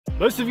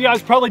Most of you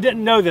guys probably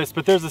didn't know this,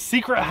 but there's a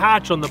secret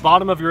hatch on the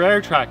bottom of your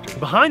air tractor.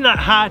 Behind that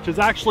hatch is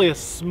actually a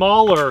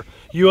smaller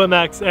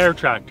UMX Air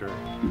Tractor.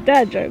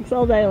 Dad jokes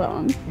all day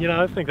long. You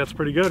know, I think that's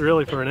pretty good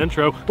really for an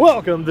intro.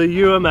 Welcome to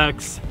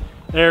UMX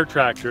Air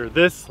Tractor.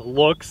 This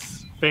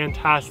looks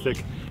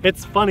fantastic.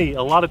 It's funny,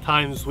 a lot of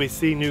times we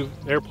see new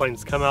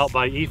airplanes come out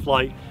by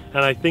E-Flite,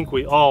 and I think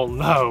we all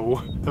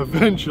know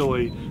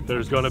eventually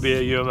there's going to be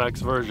a UMX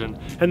version.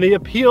 And the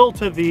appeal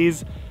to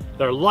these,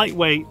 they're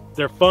lightweight,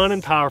 they're fun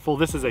and powerful.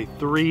 This is a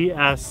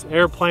 3S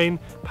airplane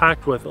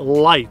packed with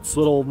lights,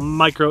 little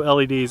micro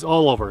LEDs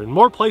all over in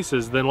more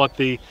places than what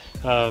the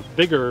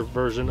bigger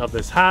version of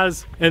this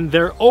has. And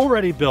they're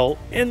already built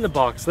in the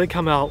box. They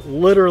come out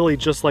literally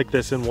just like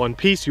this in one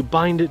piece. You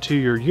bind it to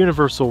your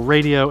universal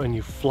radio and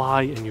you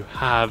fly and you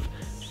have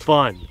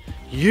fun.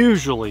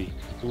 Usually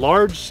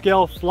large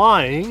scale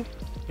flying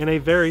in a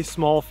very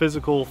small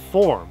physical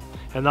form.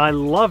 And I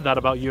love that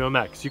about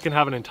UMX. You can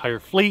have an entire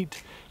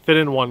fleet fit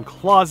in one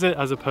closet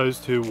as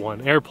opposed to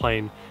one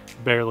airplane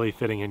barely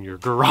fitting in your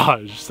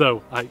garage.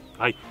 So I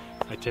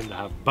tend to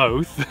have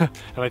both,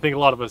 and I think a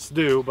lot of us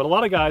do, but a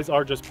lot of guys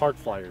are just park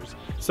flyers.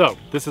 So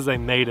this is a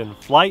maiden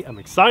flight. I'm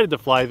excited to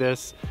fly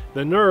this.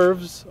 The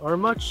nerves are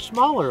much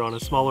smaller on a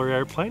smaller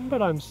airplane,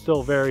 but I'm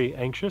still very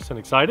anxious and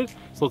excited.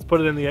 So let's put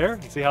it in the air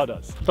and see how it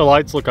does. The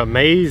lights look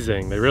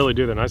amazing. They really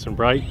do. They're nice and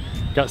bright.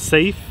 Got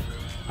safe.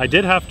 I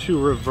did have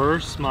to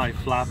reverse my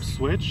flap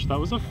switch. That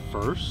was a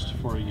first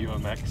for a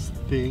UMX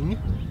thing,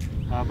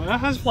 but it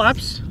has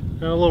flaps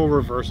and a little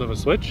reverse of a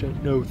switch,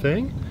 no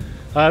thing.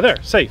 There,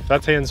 safe.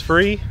 That's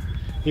hands-free,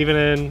 even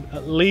in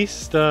at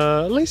least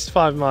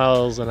 5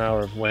 miles an hour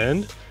of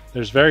wind.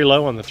 There's very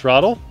low on the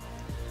throttle.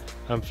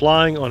 I'm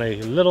flying on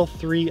a little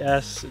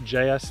 3S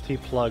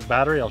JST plug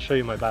battery. I'll show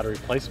you my battery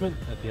placement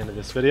at the end of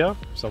this video.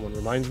 If someone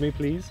reminds me,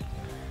 please.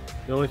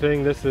 The only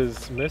thing this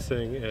is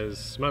missing is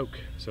smoke,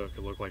 so it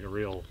could look like a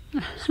real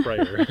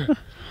sprayer.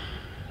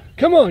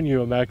 Come on,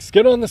 UMX,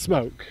 get on the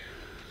smoke.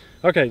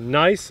 Okay,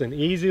 nice and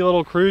easy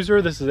little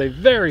cruiser. This is a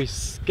very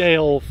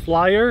scale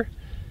flyer.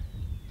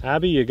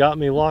 Abby, you got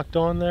me locked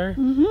on there?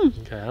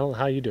 Mm-hmm. Okay, I don't know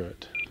how you do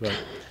it,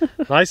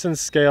 but nice and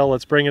scale.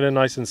 Let's bring it in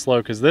nice and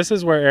slow, because this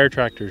is where air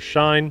tractors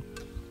shine.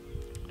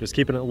 Just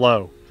keeping it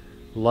low.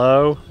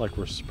 Low, like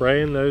we're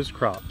spraying those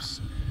crops.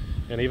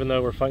 And even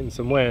though we're fighting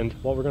some wind,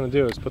 what we're going to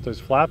do is put those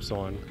flaps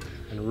on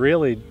and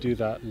really do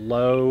that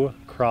low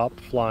crop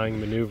flying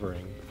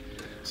maneuvering.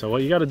 So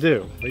what you got to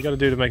do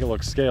to make it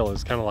look scale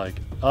is kind of like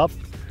up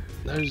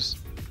those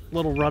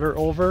little rudder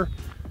over,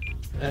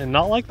 and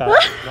not like that,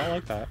 not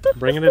like that.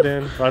 Bringing it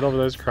in right over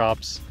those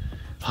crops.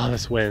 Oh,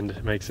 this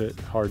wind makes it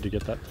hard to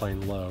get that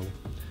plane low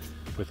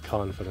with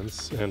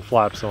confidence. And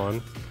flaps on,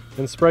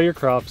 and spray your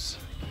crops,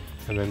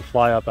 and then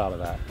fly up out of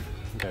that.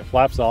 Okay,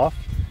 flaps off,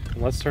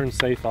 and let's turn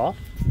safe off.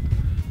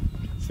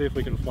 See if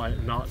we can fly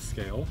it not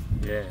scale.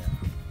 Yeah.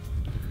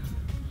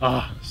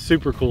 Ah,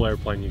 super cool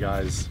airplane, you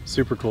guys.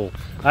 Super cool.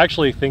 I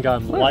actually think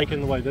I'm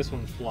liking the way this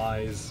one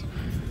flies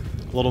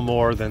a little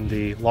more than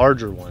the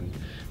larger one.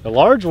 The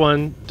large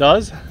one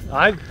does,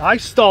 I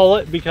stall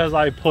it because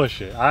I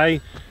push it.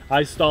 I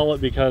stall it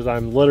because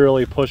I'm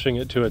literally pushing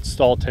it to its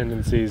stall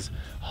tendencies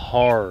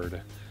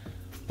hard.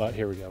 But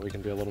here we go, we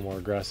can be a little more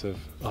aggressive.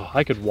 Oh,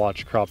 I could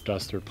watch crop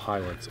duster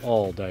pilots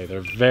all day.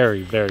 They're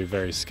very, very,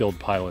 very skilled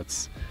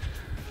pilots.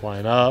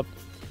 Flying up,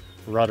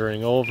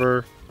 ruddering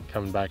over,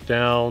 coming back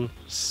down,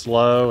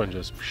 slow, and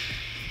just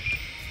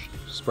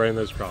spraying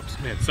those crops.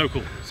 Man, so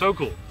cool, so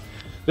cool.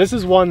 This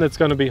is one that's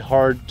going to be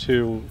hard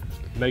to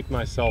make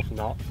myself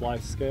not fly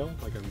scale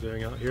like I'm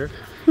doing out here.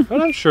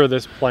 But I'm sure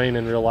this plane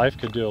in real life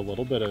could do a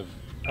little bit of,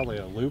 probably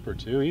a loop or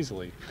two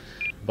easily.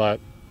 But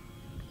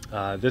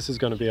this is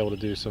going to be able to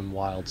do some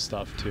wild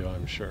stuff too,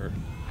 I'm sure.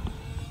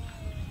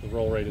 The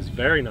roll rate is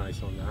very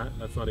nice on that.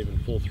 That's not even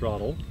full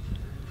throttle.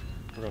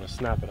 We're going to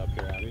snap it up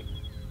here, Abby.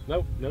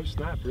 Nope, no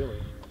snap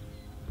really.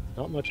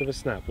 Not much of a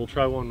snap. We'll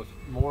try one with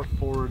more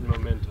forward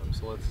momentum.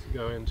 So let's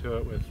go into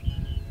it with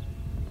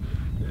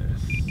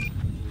this.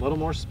 A little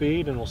more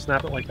speed and we'll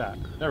snap it like that.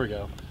 There we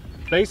go.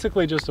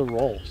 Basically just a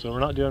roll. So we're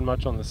not doing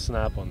much on the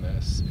snap on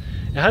this.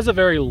 It has a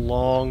very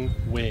long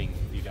wing,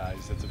 you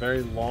guys. It's a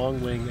very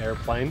long wing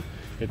airplane.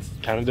 It's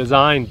kind of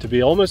designed to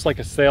be almost like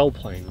a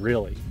sailplane,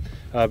 really.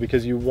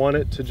 Because you want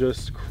it to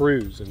just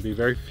cruise and be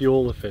very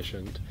fuel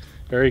efficient.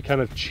 Very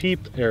kind of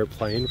cheap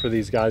airplane for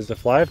these guys to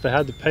fly. If they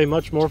had to pay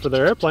much more for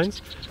their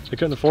airplanes, they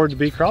couldn't afford to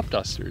be crop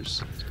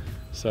dusters.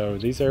 So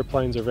these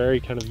airplanes are very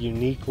kind of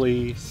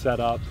uniquely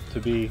set up to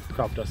be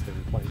crop dusting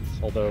planes,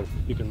 although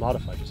you can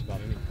modify just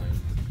about any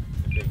plane,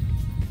 I think,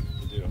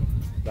 to do it.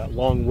 That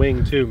long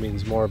wing too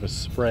means more of a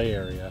spray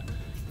area.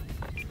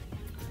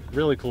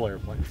 Really cool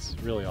airplanes,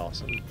 really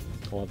awesome.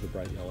 I love the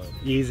bright yellow,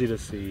 easy to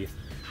see.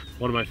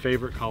 One of my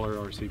favorite color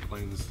RC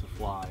planes to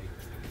fly.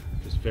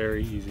 Just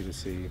very easy to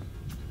see.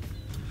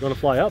 I'm going to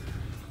fly up,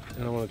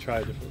 and I want to try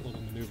a different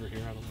little maneuver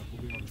here. I don't know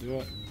if we'll be able to do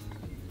it.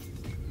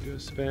 Do a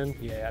spin.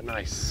 Yeah,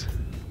 nice.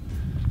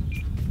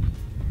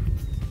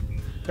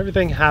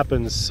 Everything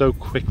happens so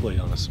quickly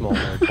on a small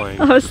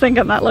airplane. I was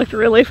thinking that looked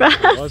really fast.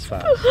 It was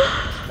fast.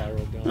 It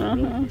spiraled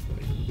down really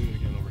quickly. We'll do it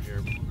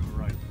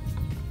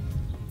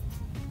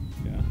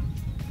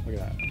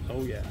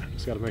Oh yeah,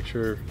 just gotta make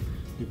sure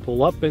you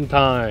pull up in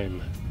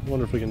time. I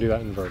wonder if we can do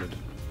that inverted.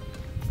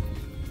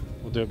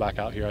 We'll do it back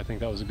out here. I think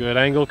that was a good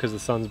angle because the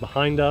sun's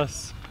behind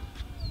us.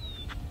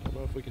 I don't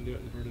know if we can do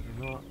it inverted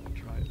or not. We'll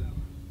try it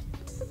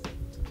though.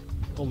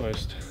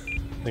 Almost.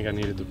 I think I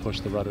needed to push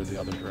the rudder the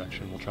other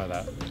direction. We'll try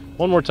that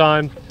one more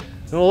time,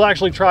 and we'll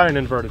actually try an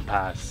inverted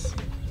pass.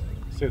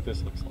 See what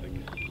this looks like.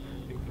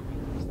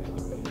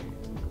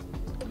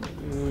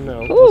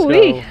 No, let's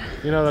go.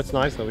 You know, that's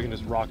nice though. We can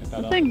just rocket that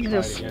up. The thing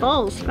just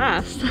falls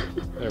fast.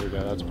 There we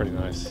go. That's pretty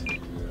nice.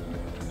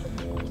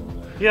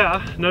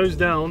 Yeah, nose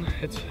down.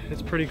 It's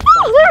pretty.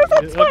 Oh, there's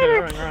that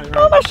spider! Okay, all right.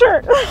 Oh, my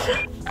shirt!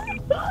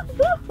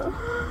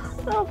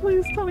 Oh,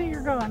 please tell me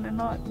you're gone and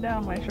not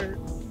down my shirt.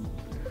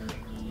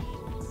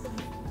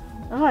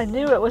 Oh, I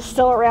knew it was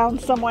still around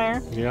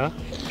somewhere. Yeah?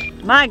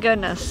 My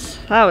goodness,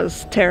 that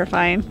was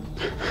terrifying.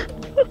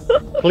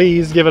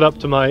 Please give it up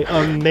to my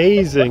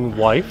amazing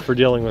wife for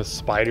dealing with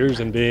spiders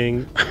and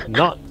being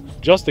not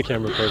just a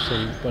camera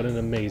person, but an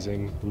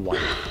amazing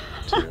wife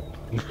too.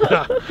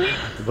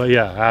 But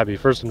yeah, Abby,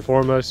 first and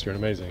foremost, you're an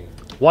amazing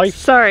wife.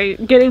 Sorry,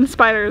 getting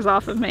spiders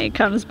off of me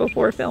comes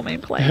before filming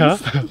planes.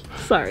 Yeah.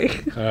 Sorry.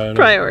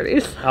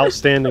 Priorities.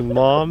 Outstanding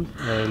mom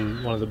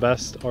and one of the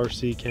best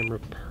RC camera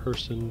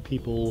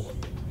people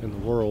in the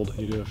world.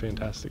 You do a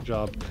fantastic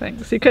job.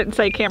 Thanks. You couldn't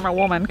say camera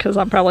woman because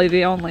I'm probably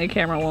the only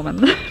camera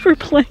woman for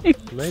planes.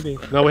 Maybe.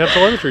 No, we have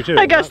telemetry too.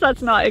 I guess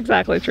that's not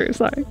exactly true.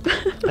 Sorry.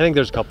 I think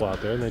there's a couple out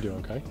there and they do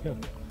okay. Yeah.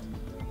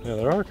 Yeah,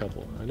 there are a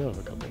couple. I know of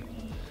a couple.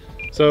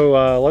 So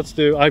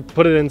I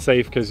put it in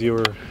safe because you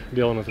were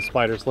dealing with the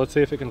spiders. Let's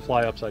see if it can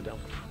fly upside down.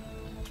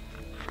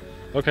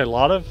 Okay, a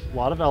lot of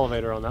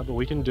elevator on that, but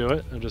we can do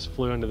it. It just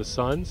flew into the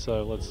sun,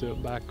 so let's do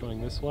it back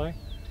going this way.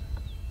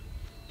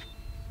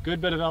 Good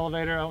bit of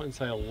elevator. I wouldn't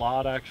say a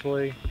lot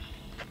actually.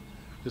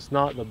 Just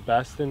not the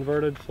best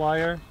inverted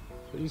flyer.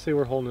 But you see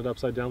we're holding it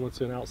upside down. Let's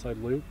do an outside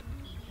loop.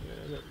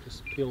 And it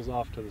just peels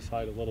off to the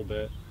side a little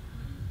bit.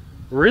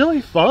 Really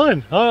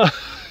fun, huh?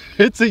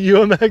 It's a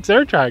UMX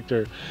Air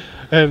Tractor.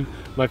 And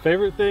my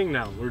favorite thing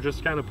now, we're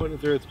just kind of putting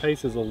it through its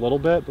paces a little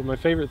bit, but my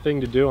favorite thing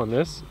to do on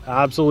this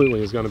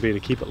absolutely is going to be to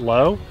keep it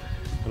low,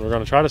 and we're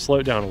going to try to slow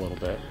it down a little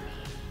bit.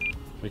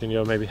 We can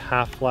go maybe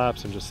half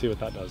flaps and just see what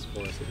that does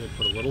for us. It did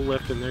put a little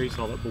lift in there. You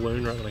saw that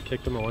balloon right when I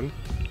kicked them on.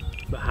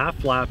 But half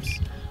flaps,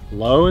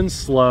 low and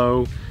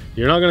slow.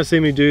 You're not going to see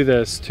me do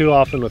this too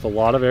often with a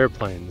lot of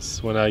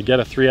airplanes. When I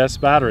get a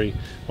 3S battery,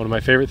 one of my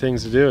favorite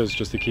things to do is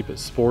just to keep it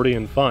sporty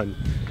and fun.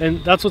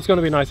 And that's what's going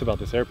to be nice about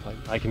this airplane.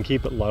 I can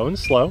keep it low and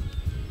slow.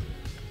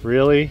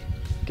 Really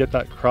get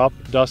that crop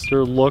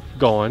duster look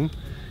going.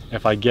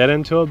 If I get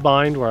into a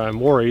bind where I'm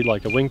worried,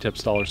 like a wingtip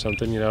stall or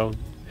something, you know,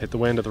 hit the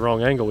wind at the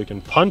wrong angle, we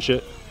can punch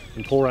it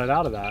and pull right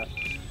out of that.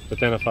 But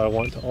then if I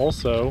want to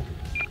also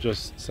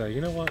just say, you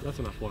know what, that's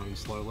enough low and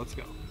slow, let's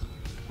go.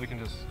 We can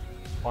just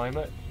climb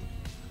it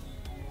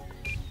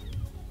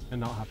and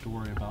not have to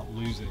worry about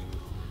losing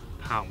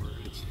power.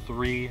 It's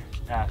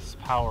 3S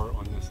power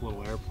on this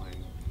little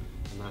airplane,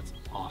 and that's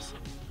awesome.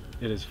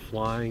 It is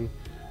flying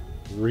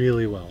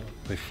really well.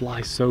 They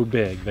fly so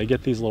big. They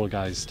get these little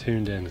guys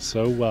tuned in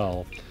so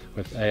well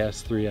with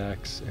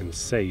AS3X and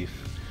Safe.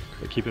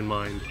 But keep in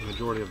mind, the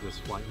majority of this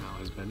flight now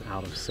has been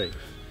out of Safe.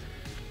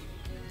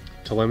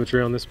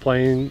 Telemetry on this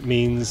plane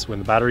means when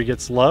the battery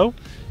gets low,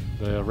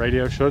 the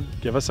radio should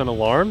give us an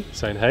alarm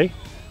saying, hey,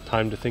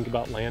 time to think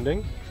about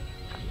landing.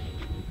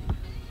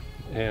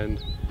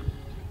 And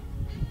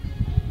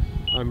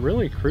I'm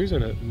really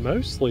cruising at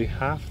mostly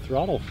half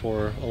throttle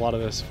for a lot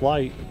of this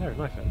flight. There,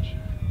 knife edge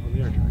on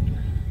the Air Tractor.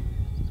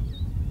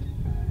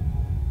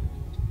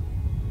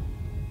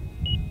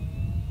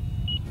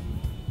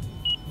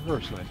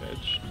 Reverse knife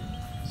edge,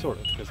 sort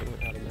of, because it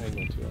went at an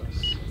angle to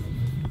us.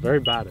 Very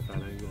bad at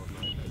that angle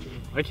of knife edging.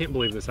 I can't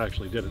believe this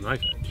actually did a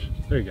knife edge.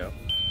 There you go.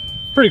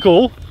 Pretty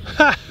cool.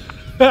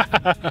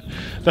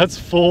 That's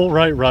full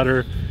right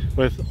rudder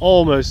with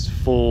almost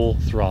full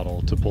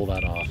throttle to pull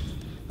that off.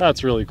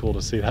 That's really cool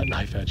to see that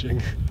knife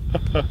edging.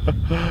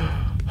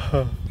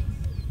 I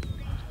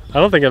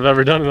don't think I've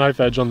ever done a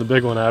knife edge on the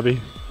big one, Abby.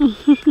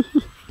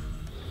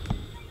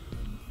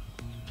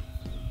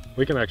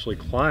 We can actually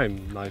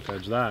climb knife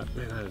edge that.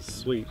 Man, that is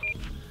sweet.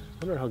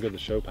 I wonder how good the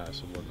show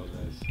pass would work on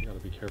this. You gotta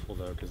be careful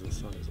though, because the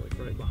sun is like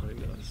right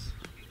behind us.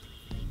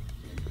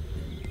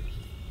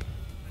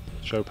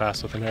 Show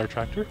pass with an air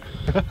tractor.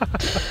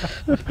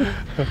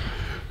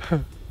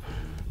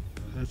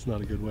 That's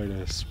not a good way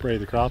to spray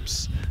the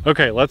crops.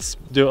 Okay, let's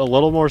do a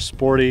little more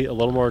sporty, a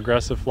little more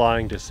aggressive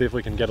flying to see if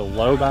we can get a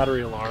low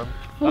battery alarm.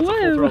 That's a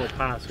full throttle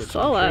pass, which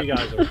I'm sure you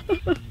guys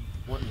are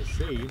wanting to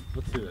see.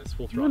 Let's do this,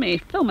 full throttle. Let me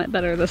film it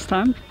better this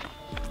time.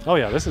 Oh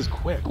yeah, this is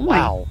quick. Oh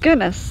my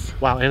goodness.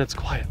 Wow, and it's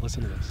quiet.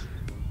 Listen to this.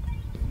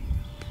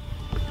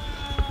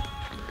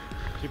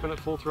 Keeping it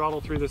full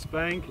throttle through this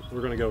bank.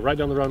 We're gonna go right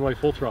down the runway,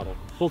 full throttle.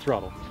 Full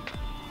throttle.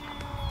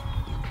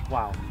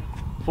 Wow.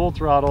 Full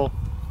throttle.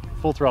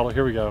 Full throttle.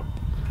 Here we go.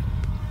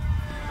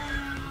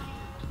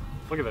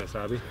 Look at this,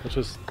 Abby. Let's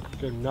just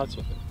go nuts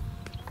with it.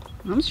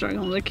 I'm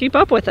struggling to keep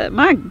up with it.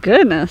 My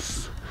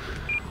goodness.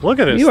 Look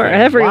at this You are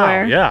thing.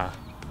 everywhere. Wow, yeah.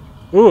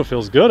 Ooh, it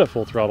feels good at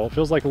full throttle. It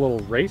feels like a little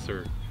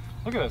racer.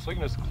 Look at this. We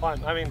can just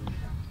climb. I mean,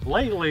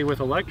 lately with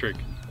electric,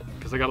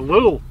 because I got a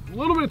little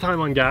bit of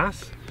time on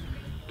gas.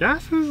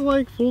 Gas is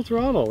like full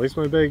throttle. At least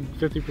my big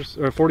 50%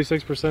 or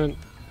 46%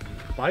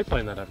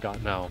 biplane that I've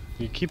got now.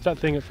 You keep that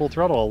thing at full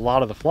throttle a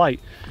lot of the flight.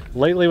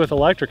 Lately with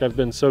electric, I've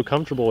been so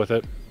comfortable with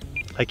it.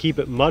 I keep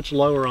it much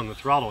lower on the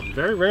throttle. And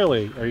very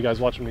rarely are you guys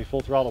watching me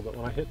full throttle, but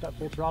when I hit that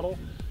full throttle,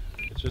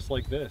 it's just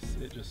like this.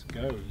 It just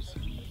goes.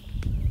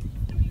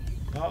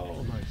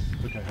 Oh,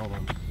 nice. Okay, hold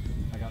on.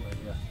 I got an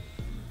idea.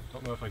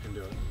 Don't know if I can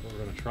do it, but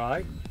we're gonna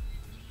try.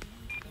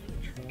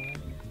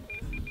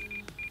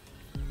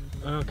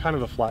 Kind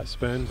of a flat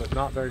spin, but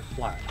not very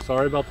flat.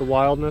 Sorry about the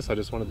wildness. I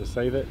just wanted to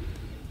save it.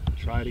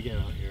 Try it again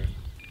out here.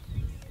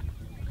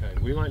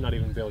 Okay, we might not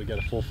even be able to get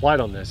a full flight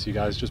on this, you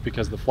guys, just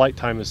because the flight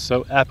time is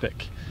so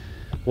epic.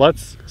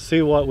 Let's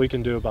see what we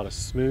can do about a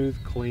smooth,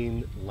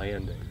 clean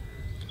landing.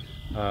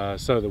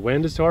 So the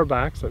wind is to our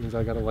back, so that means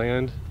I gotta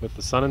land with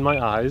the sun in my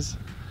eyes.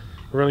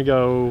 We're gonna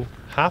go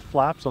half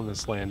flaps on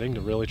this landing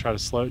to really try to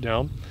slow it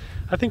down.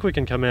 I think we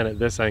can come in at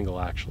this angle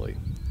actually.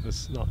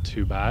 It's not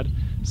too bad.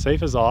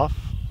 Safe is off.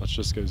 Let's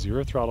just go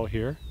 0 throttle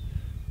here.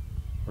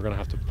 We're gonna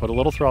have to put a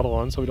little throttle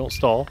on so we don't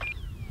stall.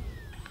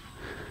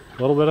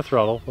 A little bit of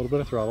throttle, a little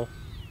bit of throttle.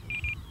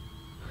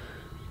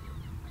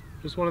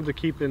 Just wanted to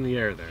keep in the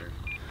air there.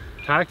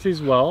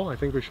 Taxis well. I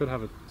think we should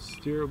have a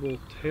steerable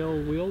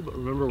tail wheel, but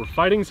remember we're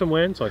fighting some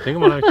wind, so I think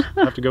I'm gonna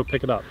have to go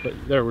pick it up. But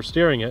there, we're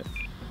steering it.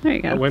 There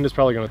you go. That wind is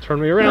probably gonna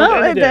turn me around.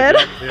 Oh, it did.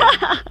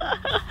 Yeah.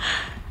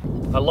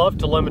 I love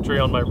telemetry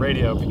on my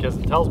radio because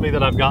it tells me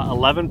that I've got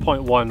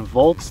 11.1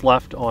 volts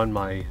left on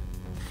my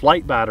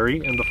flight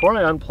battery. And before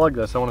I unplug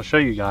this, I want to show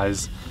you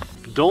guys,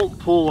 don't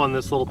pull on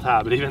this little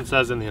tab. It even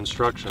says in the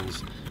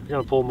instructions, you're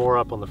going to pull more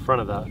up on the front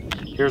of that.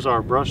 Here's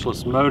our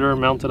brushless motor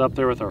mounted up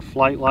there with our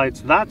flight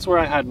lights. That's where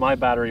I had my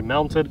battery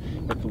mounted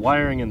with the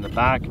wiring in the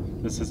back.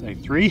 This is a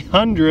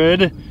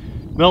 300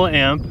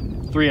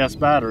 milliamp 3S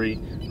battery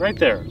right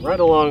there, right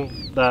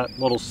along that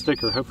little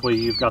sticker. Hopefully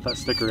you've got that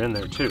sticker in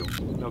there too.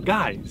 Now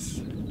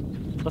guys,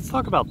 let's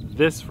talk about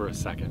this for a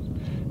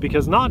second,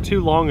 because not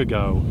too long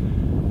ago,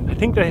 I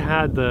think they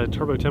had the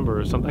Turbo Timber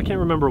or something. I can't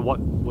remember what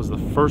was the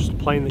first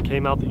plane that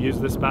came out that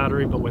used this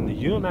battery, but when the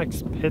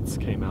UMX Pitts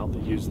came out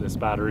that used this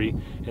battery,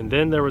 and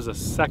then there was a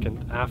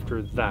second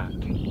after that.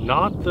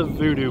 Not the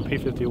Voodoo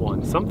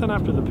P51, something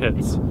after the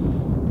Pitts.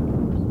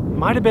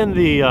 Might have been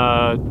the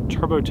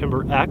Turbo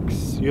Timber X,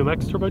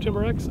 UMX Turbo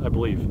Timber X, I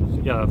believe.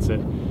 Yeah, that's it.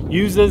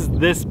 Uses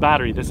this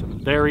battery, this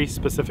very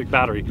specific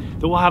battery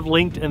that we'll have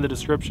linked in the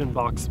description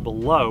box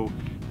below.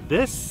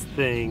 This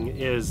thing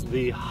is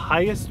the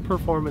highest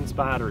performance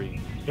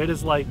battery. It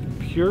is like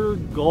pure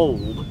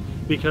gold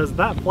because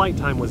that flight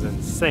time was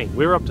insane.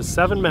 We were up to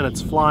 7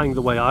 minutes flying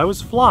the way I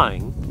was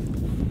flying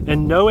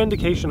and no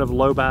indication of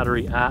low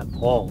battery at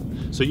all.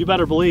 So you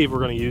better believe we're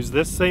going to use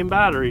this same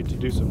battery to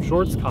do some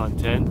shorts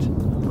content,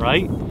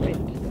 right?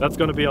 That's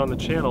going to be on the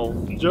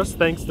channel just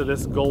thanks to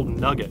this gold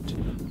nugget.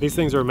 These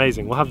things are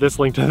amazing. We'll have this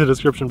linked in the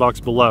description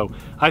box below.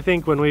 I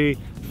think when we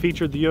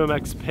featured the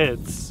UMX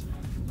Pitts,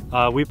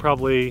 we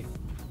probably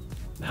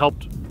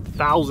helped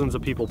thousands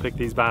of people pick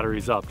these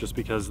batteries up just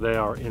because they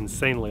are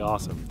insanely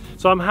awesome.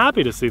 So I'm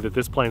happy to see that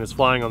this plane is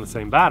flying on the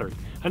same battery.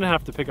 I didn't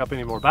have to pick up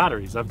any more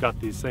batteries. I've got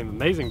these same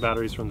amazing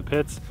batteries from the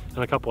Pitts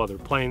and a couple other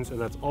planes,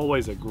 and that's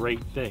always a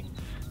great thing.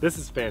 This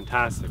is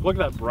fantastic. Look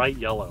at that bright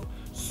yellow.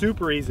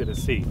 Super easy to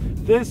see.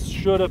 This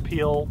should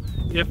appeal,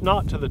 if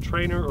not to the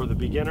trainer or the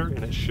beginner,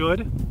 and it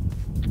should,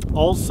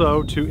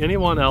 also to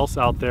anyone else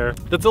out there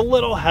that's a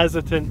little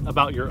hesitant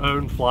about your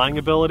own flying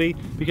ability,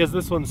 because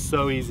this one's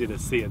so easy to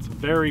see. It's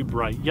very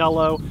bright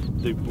yellow,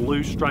 the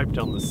blue stripe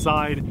down the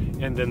side,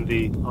 and then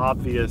the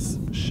obvious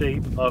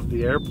shape of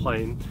the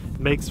airplane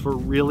makes for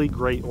really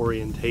great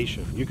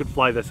orientation. You could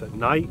fly this at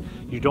night.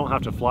 You don't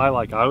have to fly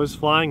like I was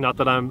flying. Not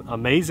that I'm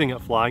amazing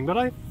at flying, but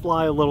I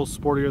fly a little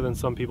sportier than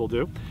some people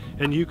do.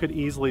 And you could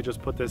easily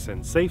just put this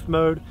in safe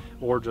mode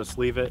or just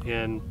leave it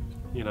in,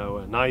 you know,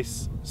 a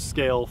nice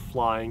scale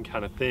flying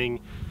kind of thing,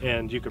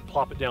 and you could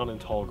plop it down in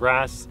tall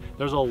grass.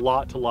 There's a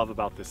lot to love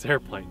about this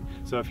airplane.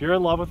 So if you're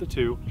in love with it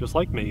too, just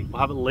like me,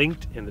 we'll have it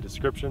linked in the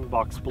description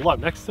box below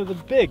next to the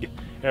big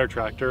Air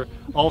Tractor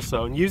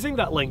also. And using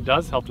that link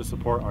does help to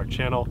support our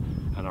channel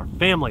and our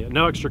family at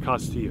no extra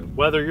cost to you.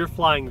 Whether you're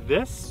flying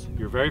this,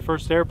 your very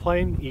first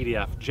airplane,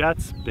 EDF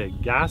jets,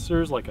 big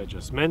gassers like I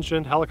just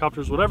mentioned,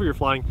 helicopters, whatever you're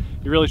flying,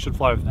 you really should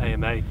fly with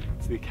AMA.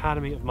 It's the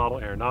Academy of Model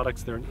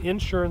Aeronautics. They're an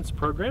insurance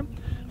program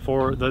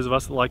for those of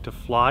us that like to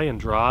fly and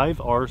drive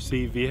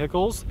RC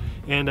vehicles.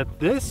 And at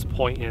this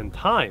point in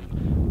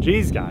time,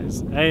 geez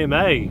guys,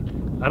 AMA,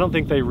 I don't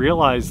think they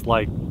realized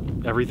like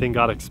everything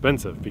got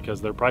expensive,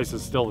 because their price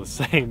is still the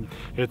same.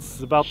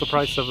 It's about the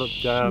price of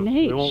a,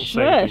 we won't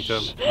say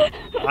anything to them.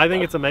 I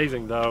think it's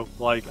amazing though,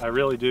 like I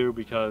really do,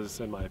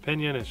 because in my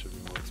opinion it should be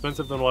more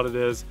expensive than what it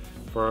is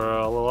for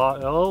a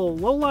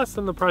little less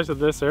than the price of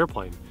this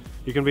airplane.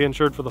 You can be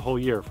insured for the whole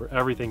year for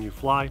everything you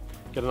fly.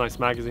 Get a nice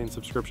magazine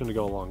subscription to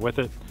go along with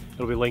it.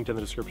 It'll be linked in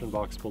the description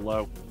box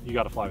below. You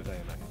got to fly with AMA.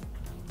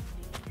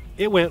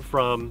 It went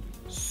from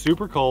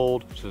super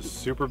cold to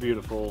super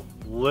beautiful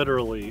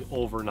literally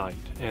overnight,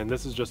 and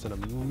this is just an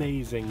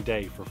amazing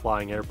day for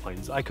flying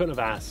airplanes. I couldn't have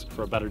asked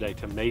for a better day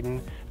to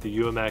maiden the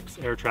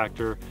UMX Air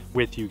Tractor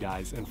with you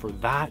guys, and for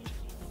that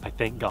I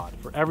thank God.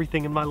 For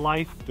everything in my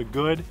life, the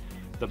good,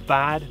 the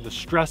bad, the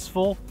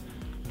stressful,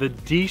 the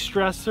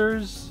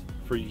de-stressors,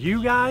 for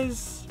you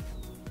guys,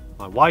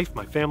 my wife,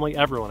 my family,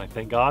 everyone, I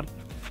thank God.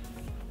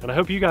 And I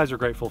hope you guys are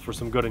grateful for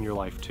some good in your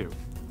life too.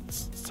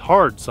 It's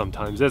hard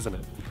sometimes, isn't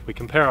it? We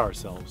compare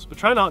ourselves, but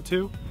try not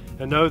to,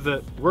 and know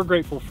that we're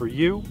grateful for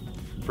you,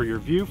 for your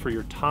view, for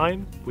your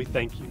time. We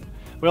thank you.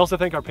 We also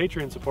thank our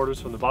Patreon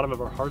supporters from the bottom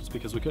of our hearts,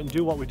 because we couldn't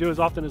do what we do as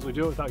often as we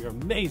do it without your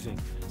amazing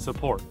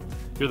support.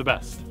 You're the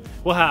best.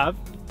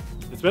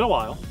 It's been a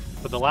while,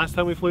 but the last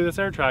time we flew this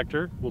air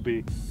tractor will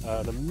be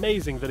an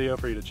amazing video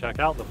for you to check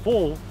out.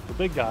 The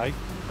big guy,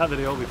 that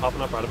video will be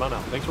popping up right about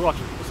now. Thanks for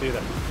watching. We'll see you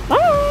then.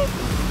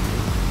 Bye!